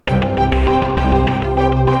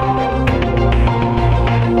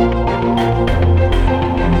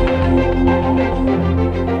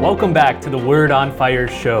Welcome back to the Word on Fire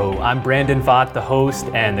show. I'm Brandon Fott, the host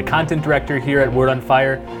and the content director here at Word on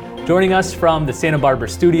Fire. Joining us from the Santa Barbara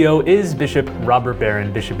studio is Bishop Robert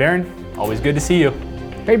Barron. Bishop Barron, always good to see you.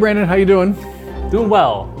 Hey Brandon, how you doing? Doing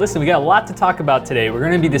well. Listen, we got a lot to talk about today. We're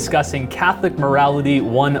going to be discussing Catholic Morality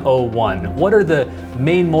 101. What are the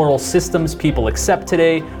main moral systems people accept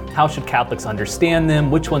today? How should Catholics understand them?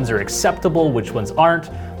 Which ones are acceptable? Which ones aren't?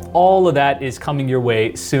 All of that is coming your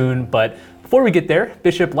way soon, but before we get there,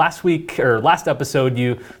 Bishop, last episode,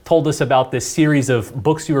 you told us about this series of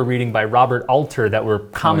books you were reading by Robert Alter that were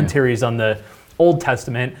commentaries on the Old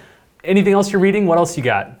Testament. Anything else you're reading? What else you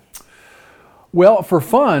got? Well, for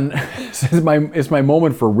fun, it's my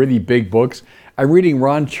moment for really big books. I'm reading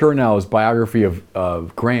Ron Chernow's biography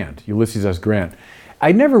of Grant, Ulysses S. Grant.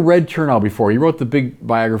 I'd never read Chernow before. He wrote the big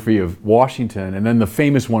biography of Washington and then the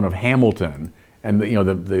famous one of Hamilton, and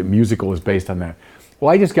the musical is based on that.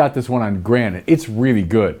 Well, I just got this one on Grant. It's really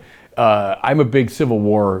good. I'm a big Civil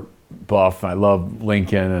War buff. I love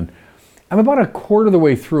Lincoln, and I'm about a quarter of the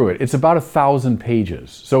way through it. It's about 1,000 pages.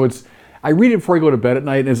 So I read it before I go to bed at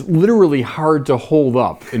night, and it's literally hard to hold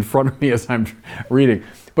up in front of me as I'm reading.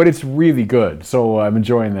 But it's really good, so I'm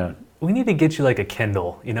enjoying that. We need to get you like a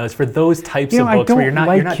Kindle. It's for those types of books where you're not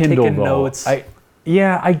Kindle, taking notes.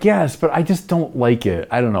 I guess, but I just don't like it.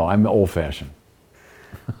 I don't know. I'm old-fashioned.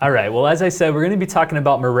 All right, well, as I said, we're going to be talking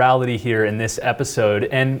about morality here in this episode,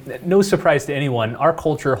 and no surprise to anyone, our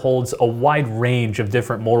culture holds a wide range of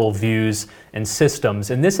different moral views and systems.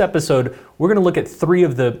 In this episode, we're going to look at three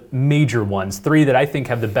of the major ones, three that I think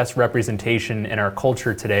have the best representation in our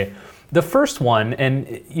culture today. The first one,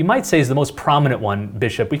 and you might say is the most prominent one,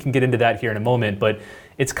 Bishop, we can get into that here in a moment, but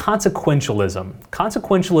it's consequentialism.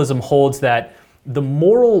 Consequentialism holds that the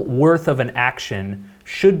moral worth of an action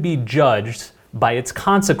should be judged by its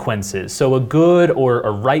consequences. So a good or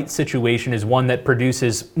a right situation is one that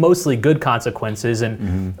produces mostly good consequences,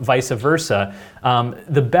 and vice versa.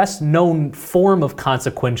 The best known form of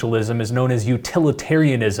consequentialism is known as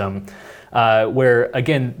utilitarianism, where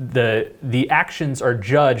again the actions are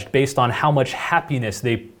judged based on how much happiness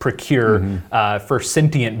they procure for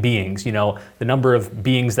sentient beings. The number of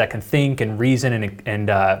beings that can think and reason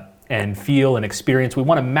and feel and experience. We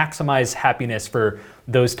want to maximize happiness for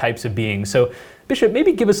those types of beings. So, Bishop,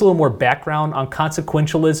 maybe give us a little more background on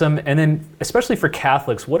consequentialism, and then, especially for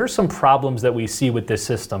Catholics, what are some problems that we see with this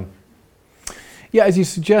system? Yeah, as you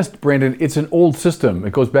suggest, Brandon, it's an old system.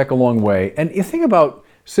 It goes back a long way. And you think about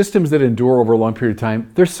systems that endure over a long period of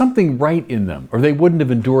time, there's something right in them, or they wouldn't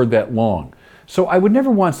have endured that long. So I would never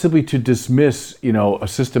want simply to dismiss, a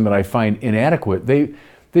system that I find inadequate.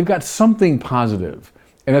 They've got something positive,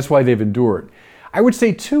 and that's why they've endured. I would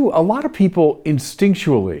say, too, a lot of people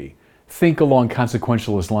instinctually think along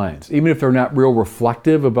consequentialist lines, even if they're not real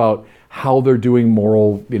reflective about how they're doing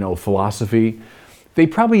moral, philosophy. They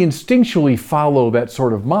probably instinctually follow that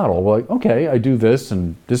sort of model. Like, okay, I do this,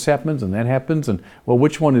 and this happens, and that happens, and well,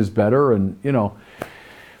 which one is better? And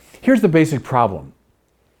here's the basic problem.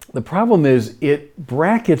 The problem is it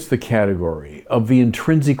brackets the category of the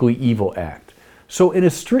intrinsically evil act. So in a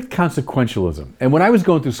strict consequentialism, and when I was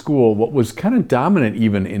going through school, what was kind of dominant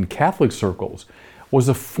even in Catholic circles was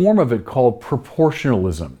a form of it called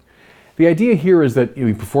proportionalism. The idea here is that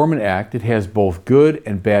you perform an act, it has both good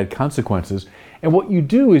and bad consequences, and what you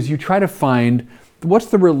do is you try to find what's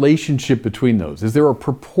the relationship between those. Is there a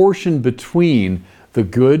proportion between the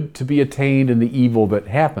good to be attained and the evil that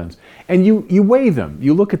happens? And you weigh them.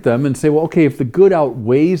 You look at them and say, well, okay, if the good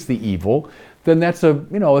outweighs the evil, then that's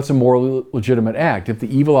it's a morally legitimate act. If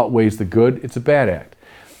the evil outweighs the good, it's a bad act.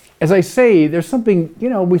 As I say, there's something,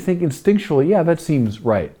 we think instinctually, yeah, that seems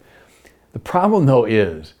right. The problem, though,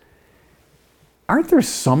 is, aren't there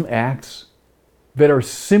some acts that are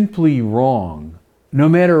simply wrong, no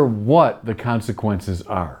matter what the consequences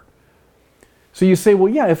are? So you say,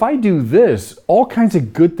 well, yeah, if I do this, all kinds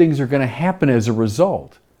of good things are going to happen as a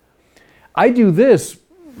result. I do this,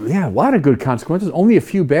 yeah, a lot of good consequences, only a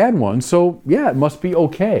few bad ones, so yeah, it must be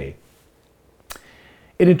okay.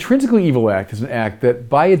 An intrinsically evil act is an act that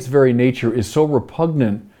by its very nature is so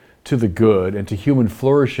repugnant to the good and to human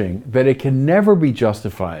flourishing that it can never be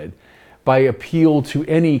justified by appeal to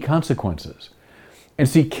any consequences. And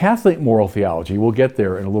see, Catholic moral theology, we'll get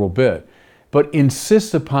there in a little bit, but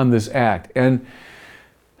insists upon this act. And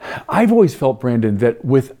I've always felt, Brandon, that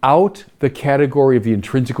without the category of the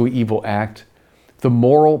intrinsically evil act, the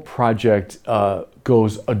moral project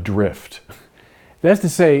goes adrift. That's to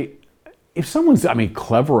say, if someone's,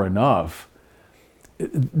 clever enough,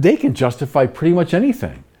 they can justify pretty much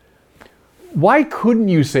anything. Why couldn't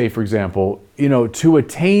you say, for example, to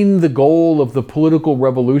attain the goal of the political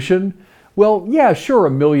revolution, Well, yeah, sure,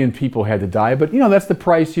 1 million people had to die, but that's the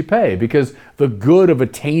price you pay because the good of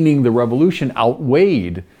attaining the revolution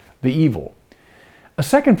outweighed the evil. A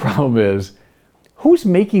second problem is, who's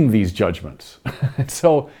making these judgments?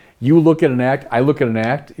 So you look at an act, I look at an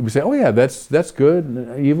act, we say, oh yeah, that's good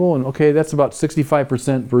and evil, and okay, that's about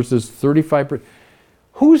 65% versus 35%.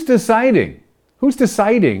 Who's deciding? Who's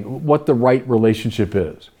deciding what the right relationship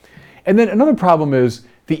is? And then another problem is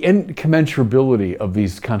the incommensurability of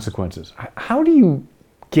these consequences. How do you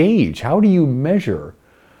gauge, how do you measure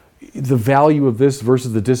the value of this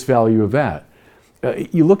versus the disvalue of that?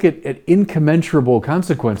 You look at incommensurable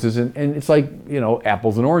consequences and it's like,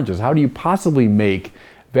 apples and oranges. How do you possibly make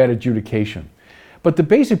that adjudication? But the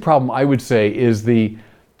basic problem, I would say, is the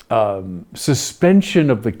suspension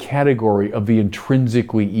of the category of the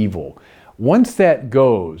intrinsically evil. Once that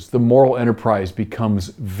goes, the moral enterprise becomes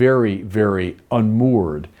very, very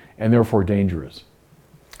unmoored and therefore dangerous.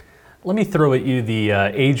 Let me throw at you the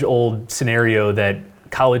age-old scenario that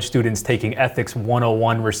college students taking Ethics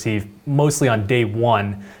 101 receive mostly on day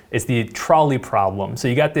one. It's the trolley problem. So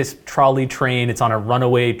you got this trolley train, it's on a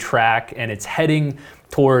runaway track, and it's heading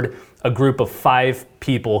toward a group of 5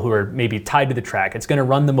 people who are maybe tied to the track. It's going to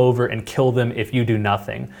run them over and kill them if you do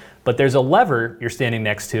nothing. But there's a lever you're standing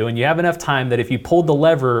next to, and you have enough time that if you pulled the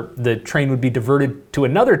lever, the train would be diverted to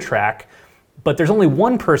another track, but there's only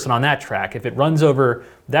one person on that track. If it runs over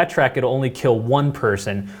that track, it'll only kill one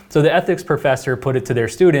person. So the ethics professor put it to their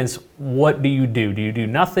students, what do you do? Do you do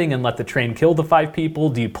nothing and let the train kill the 5 people?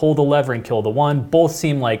 Do you pull the lever and kill the one? Both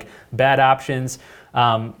seem like bad options.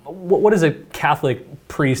 What does a Catholic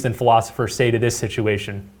priest and philosopher say to this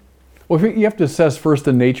situation? Well, you have to assess first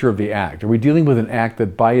the nature of the act. Are we dealing with an act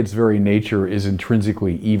that by its very nature is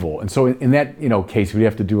intrinsically evil? And so in that case, we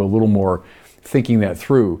have to do a little more thinking that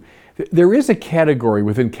through. There is a category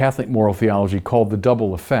within Catholic moral theology called the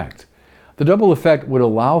double effect. The double effect would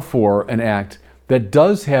allow for an act that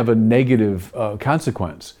does have a negative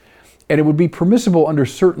consequence, and it would be permissible under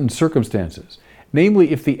certain circumstances.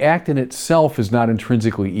 Namely, if the act in itself is not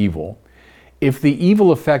intrinsically evil, if the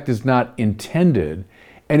evil effect is not intended,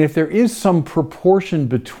 and if there is some proportion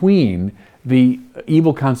between the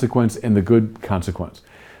evil consequence and the good consequence.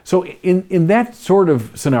 So in that sort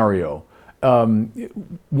of scenario,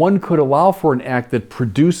 one could allow for an act that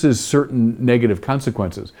produces certain negative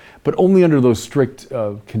consequences, but only under those strict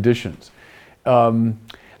conditions.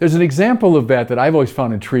 There's an example of that I've always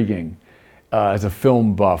found intriguing as a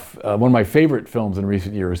film buff. One of my favorite films in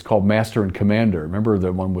recent years is called Master and Commander. Remember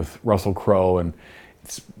the one with Russell Crowe, and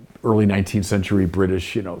it's early 19th century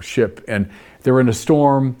British ship, and they're in a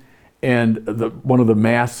storm, and one of the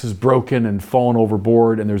masts is broken and fallen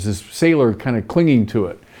overboard, and there's this sailor kind of clinging to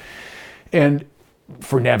it. And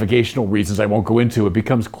for navigational reasons I won't go into, it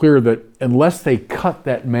becomes clear that unless they cut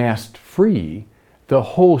that mast free, the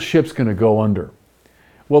whole ship's going to go under.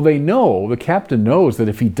 Well, the captain knows that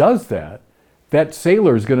if he does that, that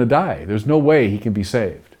sailor is going to die. There's no way he can be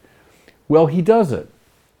saved. Well, he does it.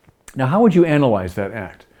 Now, how would you analyze that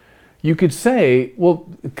act? You could say, well,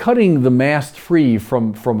 cutting the mast free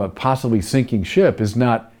from a possibly sinking ship is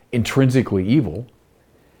not intrinsically evil.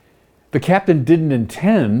 The captain didn't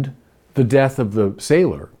intend the death of the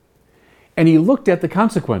sailor, and he looked at the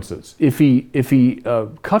consequences. If he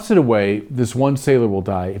cuts it away, this one sailor will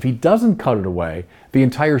die. If he doesn't cut it away, the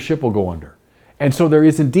entire ship will go under. And so there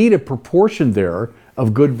is indeed a proportion there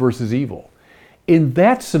of good versus evil. In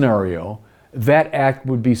that scenario, that act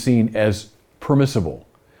would be seen as permissible.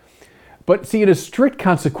 But see, in a strict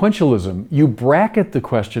consequentialism, you bracket the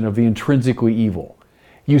question of the intrinsically evil.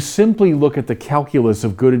 You simply look at the calculus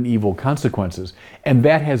of good and evil consequences, and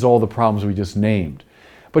that has all the problems we just named.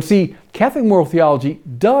 But see, Catholic moral theology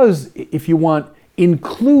does, if you want,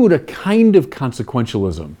 include a kind of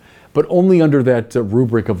consequentialism, but only under that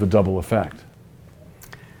rubric of the double effect.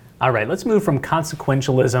 All right, let's move from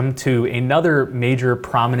consequentialism to another major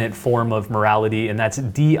prominent form of morality, and that's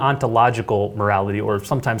deontological morality, or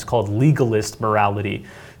sometimes called legalist morality.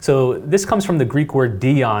 So this comes from the Greek word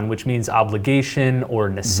dion, which means obligation or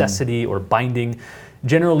necessity or binding.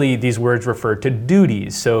 Generally, these words refer to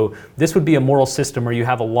duties. So this would be a moral system where you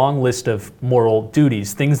have a long list of moral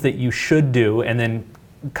duties, things that you should do, and then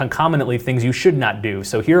concomitantly things you should not do.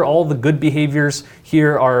 So here are all the good behaviors,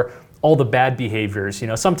 here are all the bad behaviors.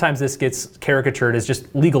 Sometimes this gets caricatured as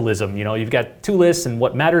just legalism. You've got 2 lists, and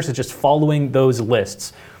what matters is just following those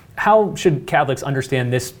lists. How should Catholics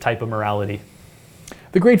understand this type of morality?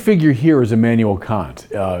 The great figure here is Immanuel Kant,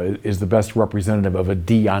 is the best representative of a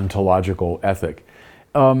deontological ethic.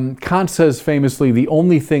 Kant says famously, the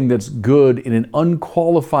only thing that's good in an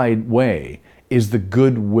unqualified way is the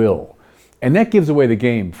good will. And that gives away the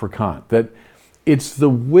game for Kant, that it's the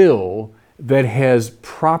will that has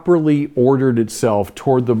properly ordered itself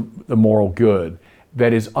toward the moral good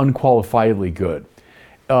that is unqualifiedly good.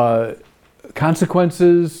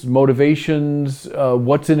 Consequences, motivations,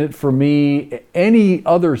 what's in it for me, any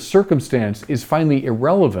other circumstance is finally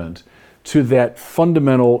irrelevant to that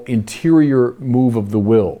fundamental interior move of the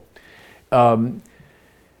will.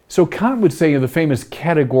 So Kant would say in the famous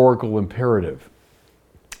categorical imperative,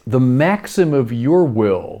 the maxim of your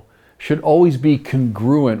will should always be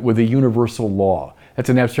congruent with a universal law. That's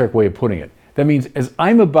an abstract way of putting it. That means as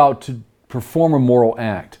I'm about to perform a moral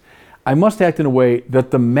act, I must act in a way that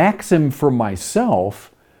the maxim for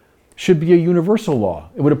myself should be a universal law.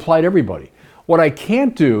 It would apply to everybody. What I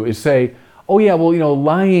can't do is say, oh yeah, well,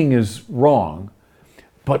 lying is wrong,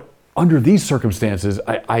 but under these circumstances,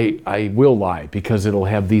 I will lie because it'll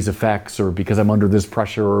have these effects, or because I'm under this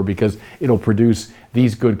pressure, or because it'll produce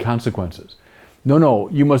these good consequences. No,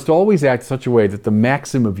 you must always act in such a way that the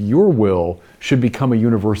maxim of your will should become a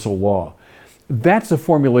universal law. That's a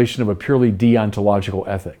formulation of a purely deontological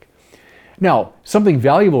ethic. Now, something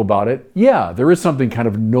valuable about it, yeah, there is something kind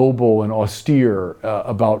of noble and austere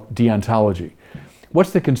about deontology.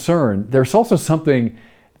 What's the concern? There's also something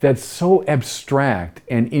that's so abstract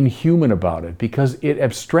and inhuman about it because it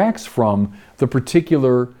abstracts from the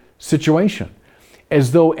particular situation,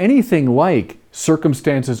 as though anything like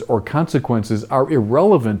circumstances or consequences are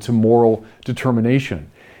irrelevant to moral determination.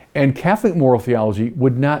 And Catholic moral theology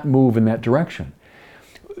would not move in that direction.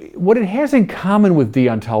 What it has in common with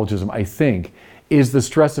deontologism, I think, is the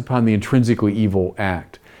stress upon the intrinsically evil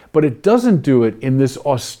act. But it doesn't do it in this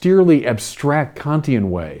austerely abstract Kantian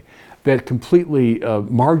way that completely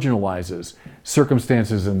marginalizes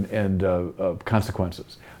circumstances and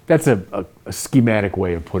consequences. That's a schematic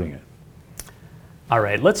way of putting it. All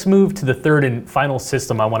right, let's move to the third and final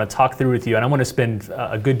system I want to talk through with you, and I want to spend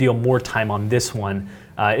a good deal more time on this one.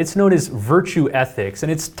 It's known as virtue ethics,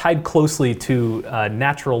 and it's tied closely to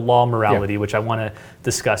natural law morality, which I want to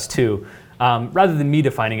discuss too. Rather than me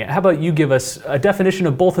defining it, how about you give us a definition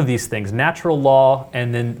of both of these things, natural law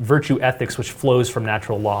and then virtue ethics, which flows from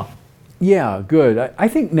natural law? Yeah, good. I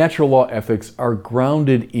think natural law ethics are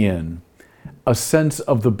grounded in a sense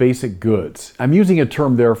of the basic goods. I'm using a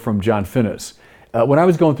term there from John Finnis. When I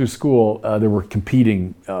was going through school, there were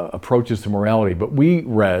competing approaches to morality, but we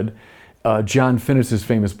read John Finnis's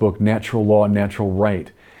famous book, Natural Law and Natural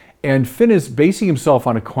Right. And Finnis, basing himself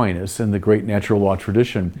on Aquinas and the great natural law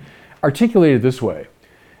tradition, articulated this way.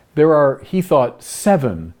 There are, he thought,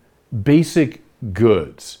 7 basic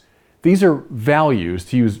goods. These are values,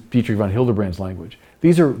 to use Dietrich von Hildebrand's language.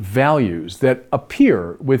 These are values that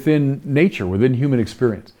appear within nature, within human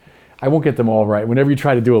experience. I won't get them all right. Whenever you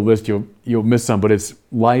try to do a list, you'll miss some, but it's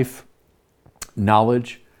life,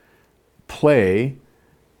 knowledge, play,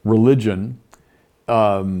 religion,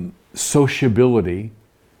 sociability,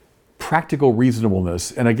 practical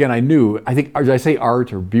reasonableness, and again, I think, did I say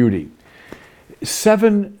art or beauty?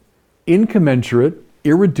 7 incommensurate,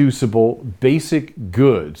 irreducible, basic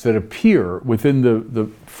goods that appear within the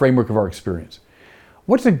framework of our experience.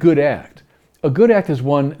 What's a good act? A good act is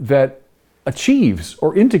one that achieves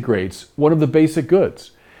or integrates one of the basic goods.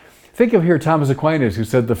 Think of here Thomas Aquinas, who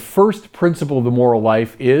said the first principle of the moral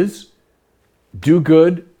life is do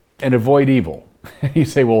good and avoid evil. You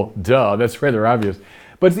say, well, duh, that's rather obvious.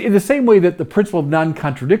 But in the same way that the principle of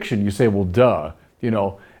non-contradiction, you say, well, duh,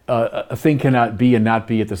 a thing cannot be and not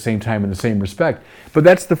be at the same time in the same respect. But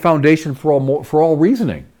that's the foundation for all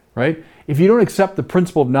reasoning, right? If you don't accept the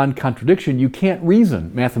principle of non-contradiction, you can't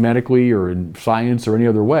reason mathematically or in science or any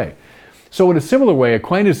other way. So in a similar way,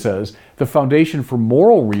 Aquinas says the foundation for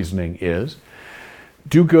moral reasoning is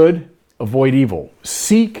do good, avoid evil.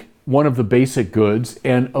 Seek one of the basic goods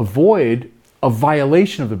and avoid a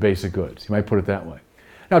violation of the basic goods. You might put it that way.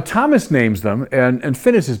 Now, Thomas names them, and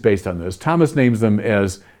Finnis is based on this. Thomas names them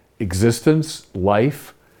as existence,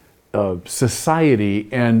 life, society,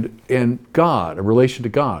 and God, a relation to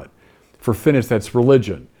God. For Finnis, that's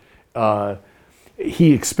religion.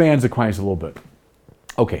 He expands Aquinas a little bit.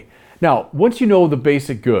 Okay. Now, once you know the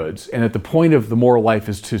basic goods, and that the point of the moral life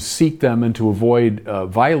is to seek them and to avoid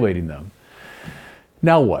violating them,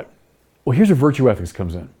 now what? Well, here's where virtue ethics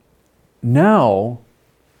comes in. Now,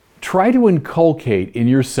 try to inculcate in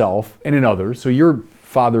yourself and in others, so you're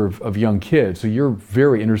father of young kids, so you're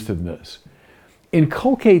very interested in this.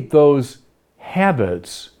 Inculcate those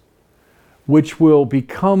habits which will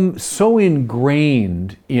become so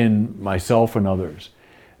ingrained in myself and others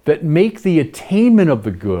that make the attainment of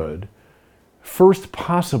the good first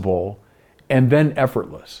possible and then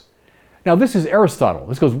effortless. Now, this is Aristotle.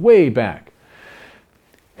 This goes way back.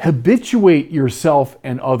 habituate yourself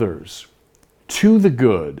and others to the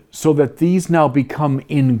good so that these now become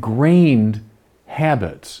ingrained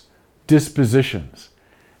habits, dispositions.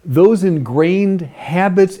 Those ingrained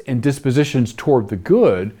habits and dispositions toward the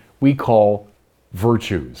good we call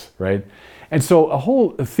virtues, right? And so a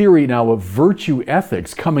whole theory now of virtue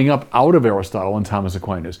ethics coming up out of Aristotle and Thomas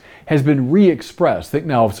Aquinas has been re-expressed. Think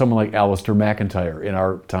now of someone like Alasdair MacIntyre in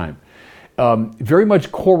our time. Very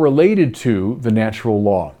much correlated to the natural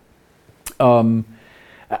law.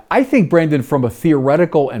 I think, Brandon, from a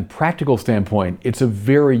theoretical and practical standpoint, it's a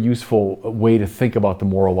very useful way to think about the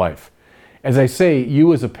moral life. As I say,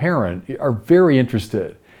 you as a parent are very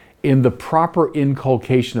interested in the proper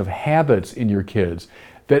inculcation of habits in your kids,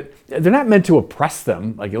 that they're not meant to oppress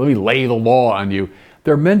them, like let me lay the law on you.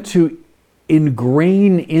 They're meant to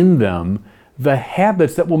ingrain in them the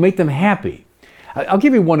habits that will make them happy. I'll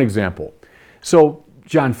give you one example. So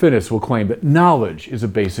John Finnis will claim that knowledge is a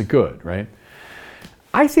basic good, right?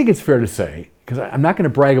 I think it's fair to say, because I'm not going to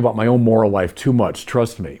brag about my own moral life too much,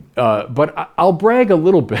 trust me, but I'll brag a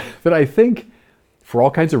little bit that I think, for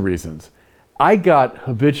all kinds of reasons, I got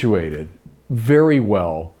habituated very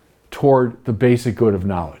well toward the basic good of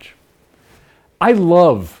knowledge. I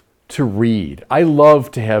love to read. I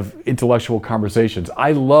love to have intellectual conversations.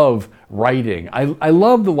 I love writing. I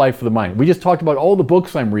love the life of the mind. We just talked about all the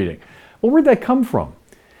books I'm reading. Well, where'd that come from?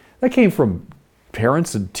 That came from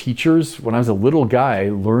parents and teachers when I was a little guy,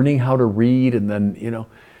 learning how to read and then,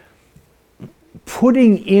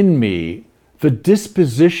 putting in me the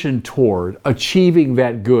disposition toward achieving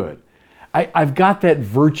that good. I've got that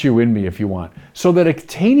virtue in me, if you want, so that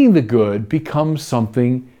attaining the good becomes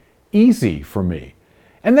something easy for me.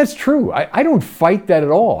 And that's true. I don't fight that at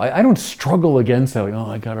all. I don't struggle against that. Like, oh,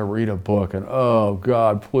 I got to read a book and oh,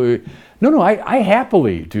 God, please. No, I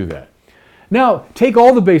happily do that. Now, take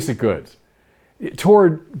all the basic goods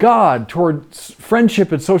toward God, toward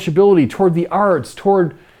friendship and sociability, toward the arts,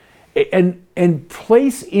 and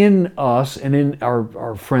place in us and in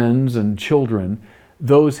our friends and children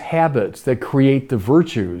those habits that create the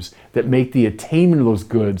virtues that make the attainment of those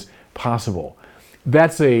goods possible.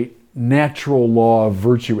 That's a natural law of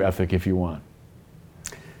virtue ethic, if you want.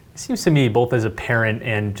 It seems to me, both as a parent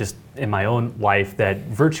and just in my own life, that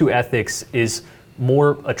virtue ethics is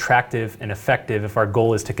more attractive and effective if our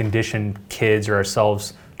goal is to condition kids or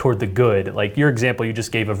ourselves toward the good. Like your example you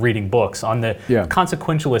just gave of reading books. On the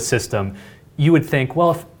consequentialist system, you would think,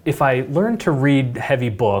 well, if I learn to read heavy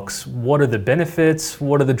books, what are the benefits?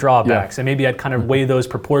 What are the drawbacks? And maybe I'd kind of weigh those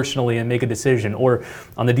proportionally and make a decision. Or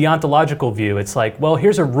on the deontological view, it's like, well,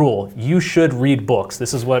 here's a rule. You should read books.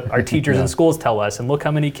 This is what our teachers in schools tell us. And look how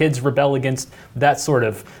many kids rebel against that sort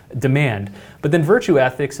of demand. But then virtue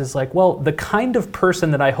ethics is like, well, the kind of person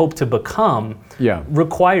that I hope to become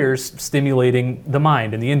requires stimulating the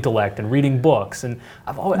mind and the intellect and reading books. And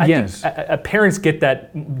I think parents get that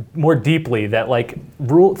more deeply, that like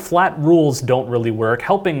flat rules don't really work.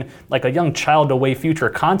 Helping like a young child to weigh future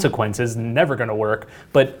consequences is never going to work,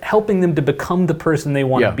 but helping them to become the person they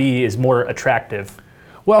want to be is more attractive.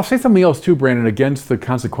 Well, I'll say something else too, Brandon, against the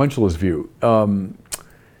consequentialist view.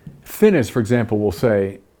 Finnis, for example, will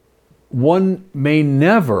say, one may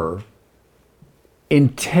never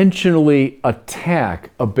intentionally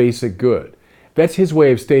attack a basic good. That's his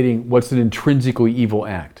way of stating what's an intrinsically evil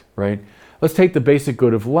act, right? Let's take the basic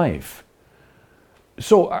good of life.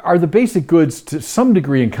 So are the basic goods to some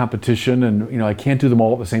degree in competition and, I can't do them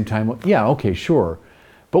all at the same time? Yeah, okay, sure.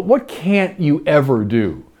 But what can't you ever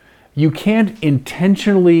do? You can't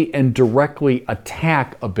intentionally and directly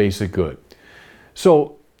attack a basic good.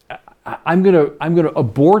 So I'm gonna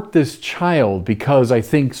abort this child because I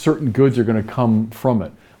think certain goods are gonna come from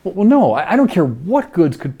it. Well, no, I don't care what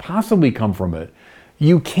goods could possibly come from it.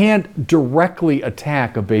 You can't directly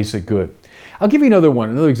attack a basic good. I'll give you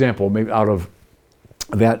another example, maybe out of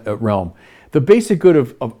that realm. The basic good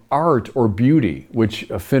of art or beauty, which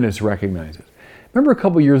Finnis recognizes. Remember a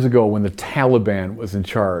couple years ago when the Taliban was in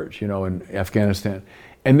charge, in Afghanistan,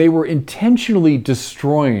 and they were intentionally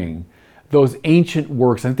destroying those ancient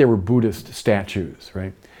works. I think they were Buddhist statues,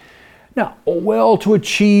 right? Now, to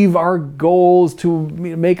achieve our goals, to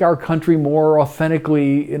make our country more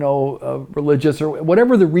authentically, religious, or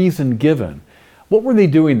whatever the reason given, what were they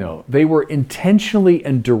doing though? They were intentionally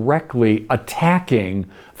and directly attacking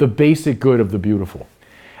the basic good of the beautiful.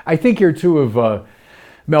 I think here too of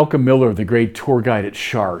Malcolm Miller, the great tour guide at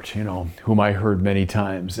Chartres, whom I heard many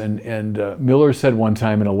times. And Miller said one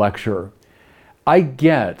time in a lecture, I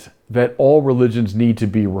get that all religions need to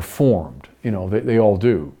be reformed. They all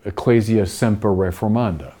do. Ecclesia semper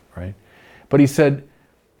reformanda, right? But he said,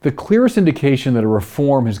 the clearest indication that a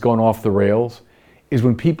reform has gone off the rails is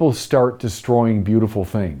when people start destroying beautiful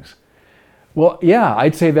things. Well, yeah,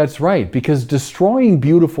 I'd say that's right, because destroying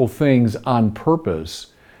beautiful things on purpose,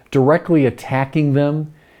 directly attacking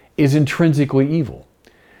them, is intrinsically evil.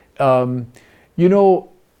 World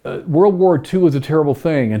War II was a terrible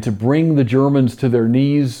thing, and to bring the Germans to their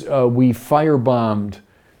knees, we firebombed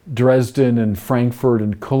Dresden and Frankfurt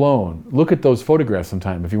and Cologne. Look at those photographs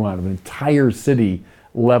sometime if you want, of an entire city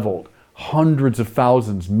leveled, hundreds of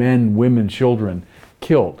thousands, men, women, children,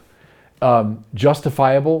 killed.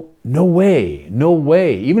 Justifiable? No way, no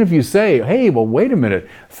way. Even if you say, hey, well, wait a minute,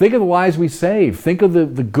 think of the lives we saved, think of the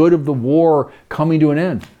good of the war coming to an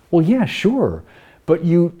end. Well, yeah, sure, but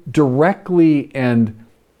you directly and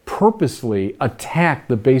purposely attack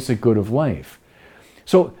the basic good of life.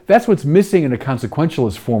 So that's what's missing in a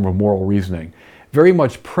consequentialist form of moral reasoning, very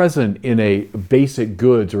much present in a basic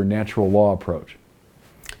goods or natural law approach.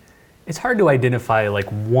 It's hard to identify like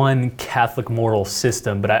one Catholic moral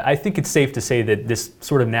system, but I think it's safe to say that this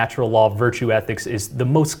sort of natural law of virtue ethics is the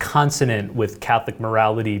most consonant with Catholic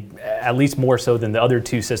morality, at least more so than the other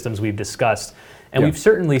two systems we've discussed. And we've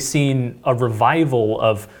certainly seen a revival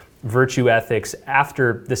of virtue ethics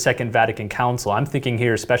after the Second Vatican Council. I'm thinking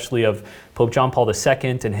here especially of Pope John Paul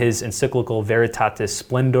II and his encyclical Veritatis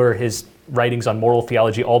Splendor. His writings on moral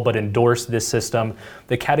theology all but endorse this system.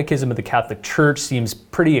 The Catechism of the Catholic Church seems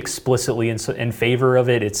pretty explicitly in favor of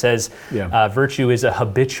it. It says virtue is a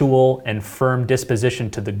habitual and firm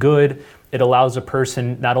disposition to the good. It allows a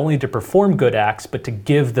person not only to perform good acts, but to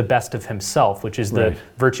give the best of himself, which is the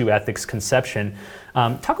virtue ethics conception.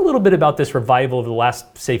 Talk a little bit about this revival of the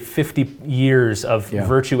last, say, 50 years of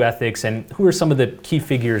virtue ethics, and who are some of the key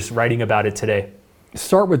figures writing about it today?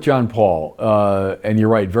 Start with John Paul, and you're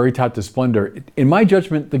right, Veritatis Splendor. In my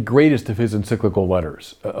judgment, the greatest of his encyclical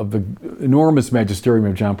letters, of the enormous magisterium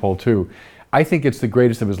of John Paul II. I think it's the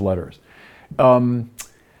greatest of his letters.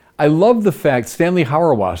 I love the fact Stanley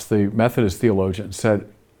Hauerwas, the Methodist theologian, said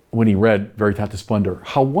when he read Veritatis Splendor,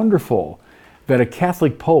 how wonderful that a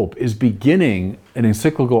Catholic Pope is beginning an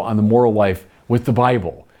encyclical on the moral life with the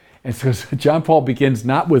Bible. And so John Paul begins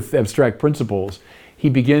not with abstract principles, he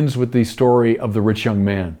begins with the story of the rich young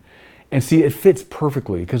man. And see, it fits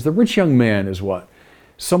perfectly, because the rich young man is what?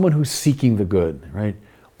 Someone who's seeking the good, right?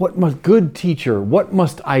 Good teacher, what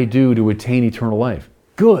must I do to attain eternal life?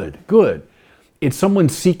 Good. It's someone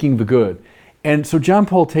seeking the good. And so John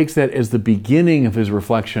Paul takes that as the beginning of his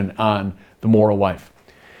reflection on the moral life.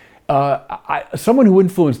 Someone who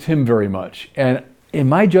influenced him very much, and in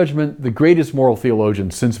my judgment, the greatest moral theologian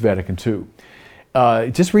since Vatican II,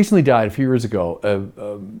 just recently died a few years ago,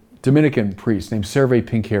 a Dominican priest named Servais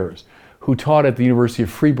Pinckaers, who taught at the University of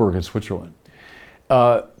Freiburg in Switzerland.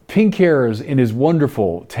 Pinckaers, in his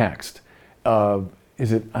wonderful text,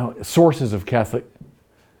 Sources of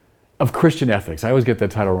Christian Ethics. I always get that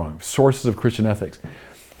title wrong. Sources of Christian Ethics.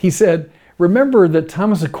 He said, remember that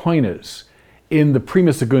Thomas Aquinas, in the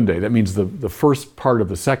Prima Secundae, that means the first part of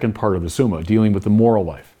the second part of the Summa, dealing with the moral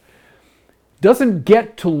life, doesn't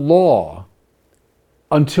get to law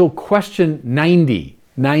until question 90,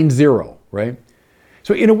 right?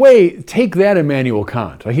 So in a way, take that Immanuel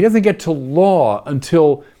Kant. He doesn't get to law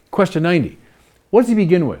until question 90. What does he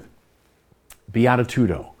begin with?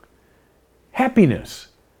 Beatitudo. Happiness.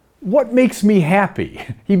 What makes me happy?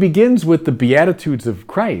 He begins with the Beatitudes of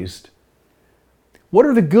Christ. What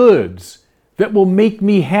are the goods that will make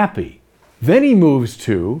me happy? Then he moves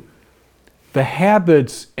to the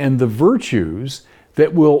habits and the virtues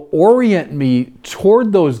that will orient me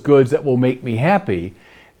toward those goods that will make me happy.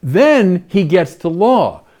 Then he gets to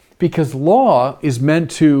law, because law is meant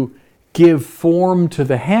to give form to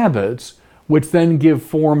the habits, which then give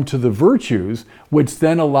form to the virtues, which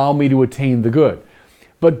then allow me to attain the good.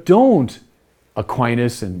 But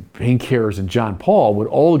Aquinas and Pinckaers and John Paul would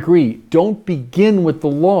all agree, don't begin with the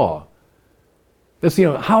law. That's,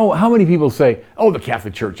 how many people say, oh, the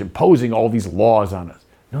Catholic Church imposing all these laws on us.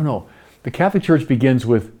 No. The Catholic Church begins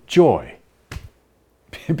with joy,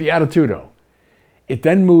 beatitudo. It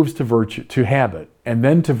then moves to virtue, to habit, and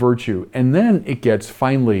then to virtue, and then it gets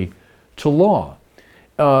finally to law.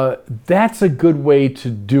 That's a good way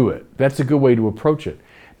to do it. That's a good way to approach it.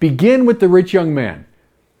 Begin with the rich young man.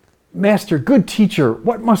 Master, good teacher,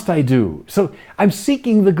 what must I do? So I'm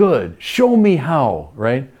seeking the good. Show me how,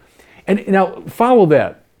 right? And now follow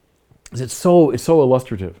that. It's so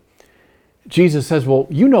illustrative. Jesus says, well,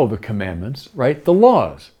 you know the commandments, right? The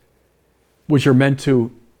laws, which are meant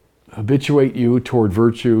to habituate you toward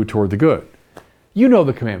virtue, toward the good. You know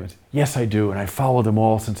the commandments. Yes, I do, and I followed them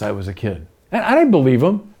all since I was a kid. And I believe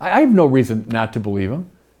them. I have no reason not to believe them.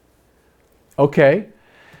 Okay.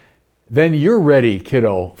 then you're ready,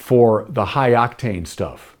 kiddo, for the high octane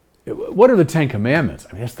stuff. What are the 10 Commandments?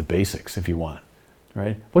 I mean, that's the basics if you want,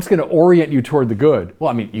 right? What's going to orient you toward the good? Well,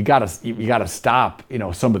 I mean, you gotta stop,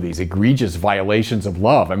 some of these egregious violations of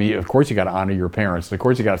love. I mean, of course you got to honor your parents. And of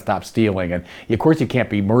course you got to stop stealing, and of course you can't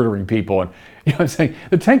be murdering people. And I'm saying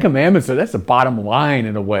the 10 Commandments, that's the bottom line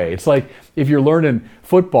in a way. It's like if you're learning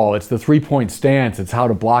football, it's the 3-point stance, it's how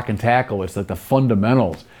to block and tackle, it's like the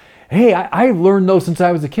fundamentals. Hey, I learned those since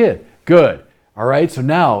I was a kid. Good. All right. So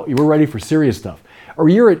now we're ready for serious stuff. Or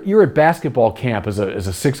you're at basketball camp as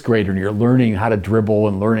a sixth grader, and you're learning how to dribble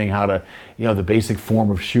and learning how to, the basic form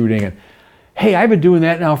of shooting. And hey, I've been doing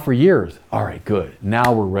that now for years. All right, good.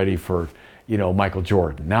 Now we're ready for, Michael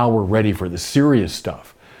Jordan. Now we're ready for the serious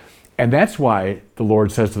stuff. And that's why the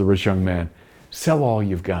Lord says to the rich young man, sell all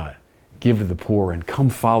you've got, give to the poor, and come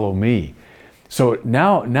follow me. So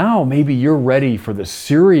now maybe you're ready for the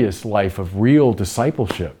serious life of real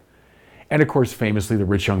discipleship. And of course, famously, the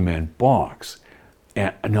rich young man balks.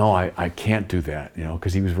 And no, I can't do that,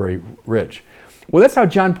 because he was very rich. Well, that's how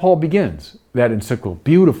John Paul begins that encyclical.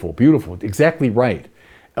 Beautiful, beautiful, exactly right.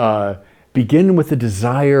 Begin with the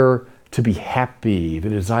desire to be happy, the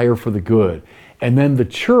desire for the good. And then the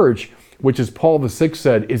church, which as Paul VI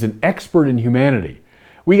said, is an expert in humanity.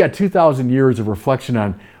 We got 2,000 years of reflection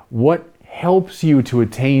on what helps you to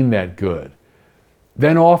attain that good.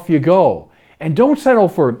 Then off you go. And don't settle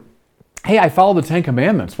for, hey, I follow the 10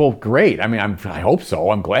 Commandments. Well, great. I mean, I hope so.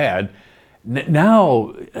 I'm glad.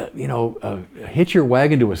 Now, hitch your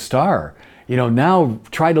wagon to a star. Now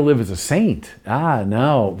try to live as a saint.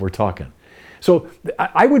 Now we're talking. So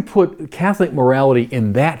I would put Catholic morality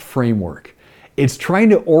in that framework. It's trying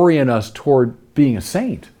to orient us toward being a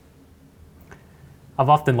saint. I've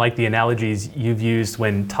often liked the analogies you've used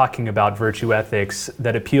when talking about virtue ethics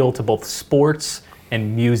that appeal to both sports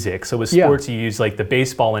and music. So with sports, you use like the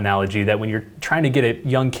baseball analogy that when you're trying to get a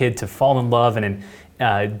young kid to fall in love and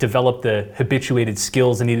develop the habituated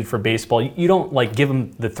skills needed for baseball, you don't like give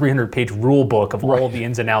them the 300-page rule book of all the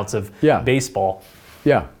ins and outs of baseball.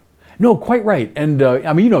 Yeah. No, quite right. And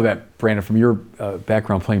I mean, you know that, Brandon, from your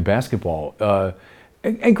background playing basketball.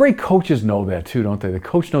 And great coaches know that too, don't they? The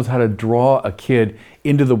coach knows how to draw a kid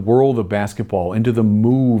into the world of basketball, into the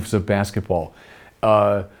moves of basketball,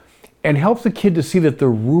 and helps the kid to see that the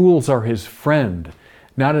rules are his friend,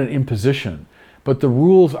 not an imposition. But the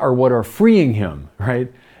rules are what are freeing him,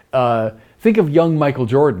 right? Think of young Michael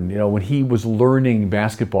Jordan, when he was learning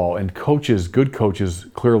basketball, and coaches, good coaches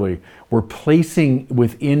clearly, were placing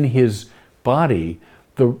within his body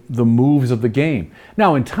the moves of the game.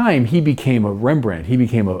 Now in time, he became a Rembrandt. He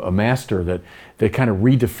became a master that kind of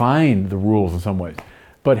redefined the rules in some ways.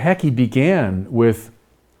 But heck, he began with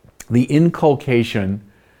the inculcation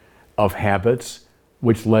of habits,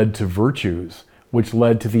 which led to virtues, which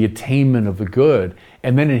led to the attainment of the good.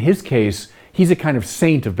 And then in his case, he's a kind of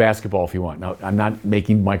saint of basketball, if you want. Now, I'm not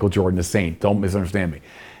making Michael Jordan a saint. Don't misunderstand me.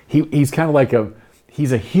 He's kind of like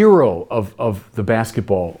he's a hero of the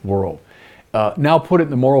basketball world. Now put it in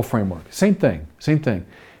the moral framework. Same thing.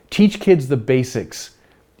 Teach kids the basics,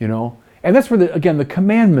 and that's where the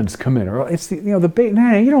commandments come in. Or it's you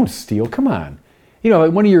don't steal. Come on,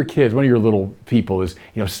 like one of your kids, one of your little people is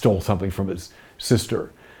stole something from his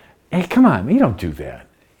sister. Hey, come on, you don't do that.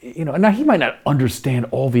 Now he might not understand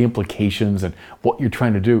all the implications and what you're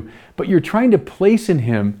trying to do, but you're trying to place in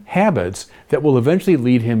him habits that will eventually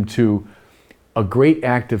lead him to a great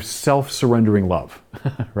act of self-surrendering love,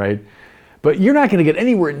 right? But you're not going to get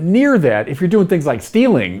anywhere near that if you're doing things like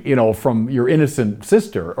stealing, from your innocent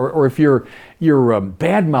sister, or if you're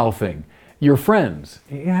bad-mouthing your friends.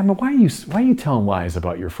 I mean, why are you telling lies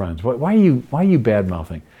about your friends? Why are you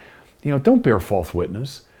bad-mouthing? Don't bear false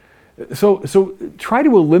witness. So try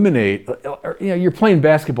to eliminate. You're playing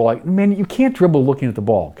basketball. Like, man, you can't dribble looking at the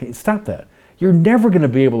ball. Okay, stop that. You're never going to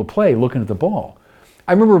be able to play looking at the ball.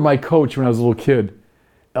 I remember my coach when I was a little kid.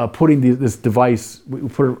 Putting this device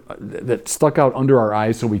that stuck out under our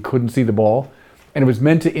eyes so we couldn't see the ball. And it was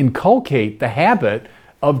meant to inculcate the habit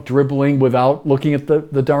of dribbling without looking at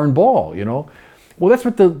the darn ball, Well, that's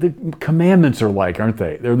what the commandments are like, aren't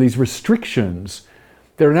they? They're these restrictions.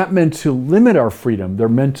 They're not meant to limit our freedom. They're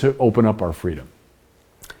meant to open up our freedom.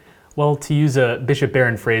 Well, to use a Bishop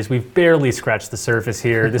Barron phrase, we've barely scratched the surface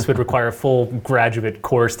here. This would require a full graduate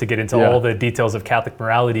course to get into all the details of Catholic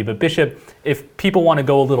morality. But Bishop, if people want to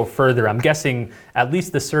go a little further, I'm guessing at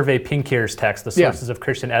least the Survey Pinckaers text, the Sources of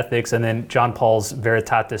Christian Ethics, and then John Paul's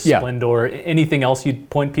Veritatis Splendor. Anything else you'd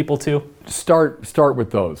point people to? Start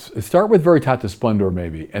with those. Start with Veritatis Splendor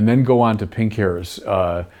maybe, and then go on to Pinckaers.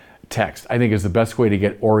 text, I think, is the best way to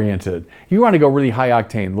get oriented. If you want to go really high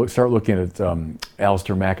octane, start looking at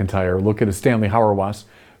Alistair McIntyre, look at Stanley Hauerwas,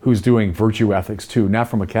 who's doing virtue ethics too, not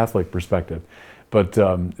from a Catholic perspective, but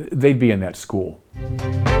they'd be in that school.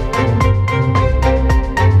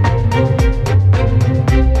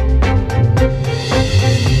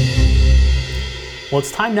 Well,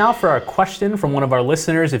 it's time now for our question from one of our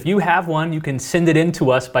listeners. If you have one, you can send it in to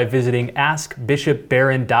us by visiting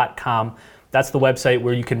askbishopbarron.com. That's the website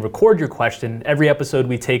where you can record your question. Every episode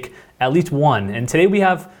we take at least one. And today we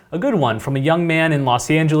have a good one from a young man in Los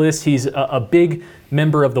Angeles. He's a big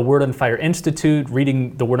member of the Word on Fire Institute,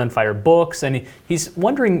 reading the Word on Fire books, and he's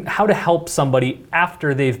wondering how to help somebody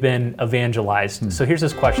after they've been evangelized. So here's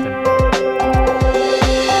his question.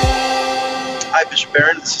 Hi, Bishop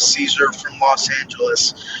Barron. This is Caesar from Los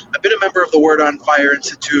Angeles. I've been a member of the Word on Fire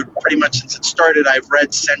Institute pretty much since it started. I've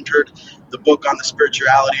read Centered, the book on the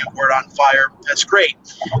spirituality of Word on Fire. That's great.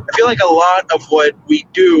 I feel like a lot of what we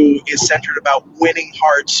do is centered about winning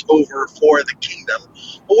hearts over for the kingdom.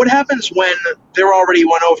 But what happens when they're already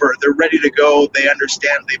won over? They're ready to go. They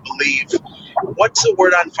understand. They believe. What's the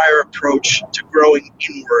Word on Fire approach to growing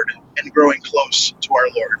inward and growing close to our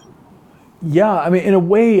Lord? Yeah, I mean, in a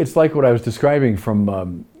way, it's like what I was describing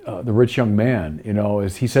from the rich young man,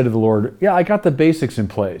 as he said to the Lord, yeah, I got the basics in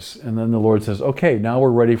place. And then the Lord says, okay, now we're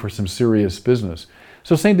ready for some serious business.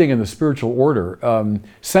 So same thing in the spiritual order.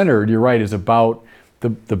 Centered, you're right, is about the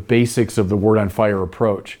basics of the Word on Fire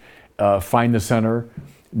approach. Find the center,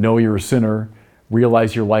 know you're a sinner,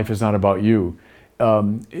 realize your life is not about you.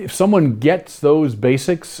 If someone gets those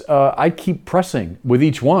basics, I keep pressing with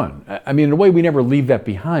each one. I mean, in a way, we never leave that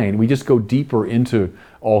behind. We just go deeper into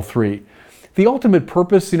all three. The ultimate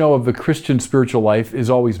purpose, of the Christian spiritual life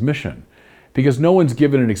is always mission, because no one's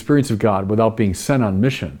given an experience of God without being sent on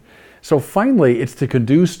mission. So finally, it's to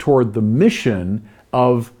conduce toward the mission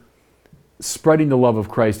of spreading the love of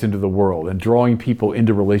Christ into the world and drawing people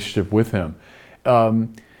into relationship with Him.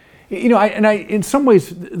 In some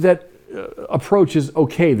ways, that approach is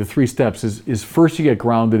okay. The 3 steps is first you get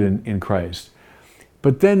grounded in Christ,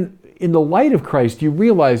 but then in the light of Christ you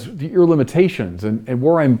realize your limitations and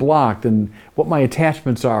where I'm blocked and what my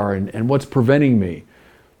attachments are and what's preventing me.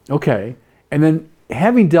 Okay, and then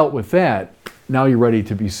having dealt with that, now you're ready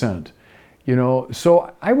to be sent.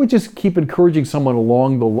 So I would just keep encouraging someone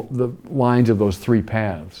along the lines of those 3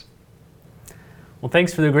 paths. Well,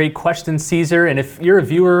 thanks for the great question, Caesar. And if you're a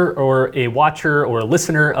viewer or a watcher or a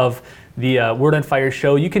listener of the Word on Fire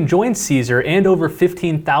show, you can join Caesar and over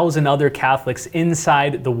 15,000 other Catholics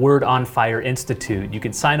inside the Word on Fire Institute. You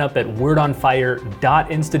can sign up at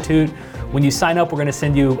wordonfire.institute. When you sign up, we're going to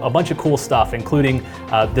send you a bunch of cool stuff, including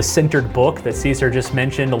the Centered book that Caesar just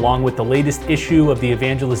mentioned, along with the latest issue of the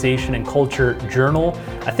Evangelization and Culture Journal.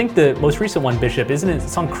 I think the most recent one, Bishop, isn't it?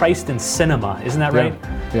 It's on Christ in Cinema, isn't that right?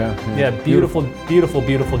 Yeah, beautiful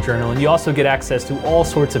journal. And you also get access to all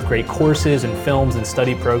sorts of great courses and films and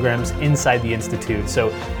study programs inside the Institute.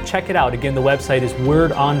 So check it out. Again, the website is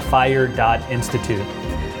wordonfire.institute.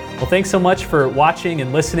 Well, thanks so much for watching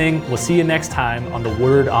and listening. We'll see you next time on the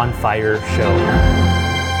Word on Fire show.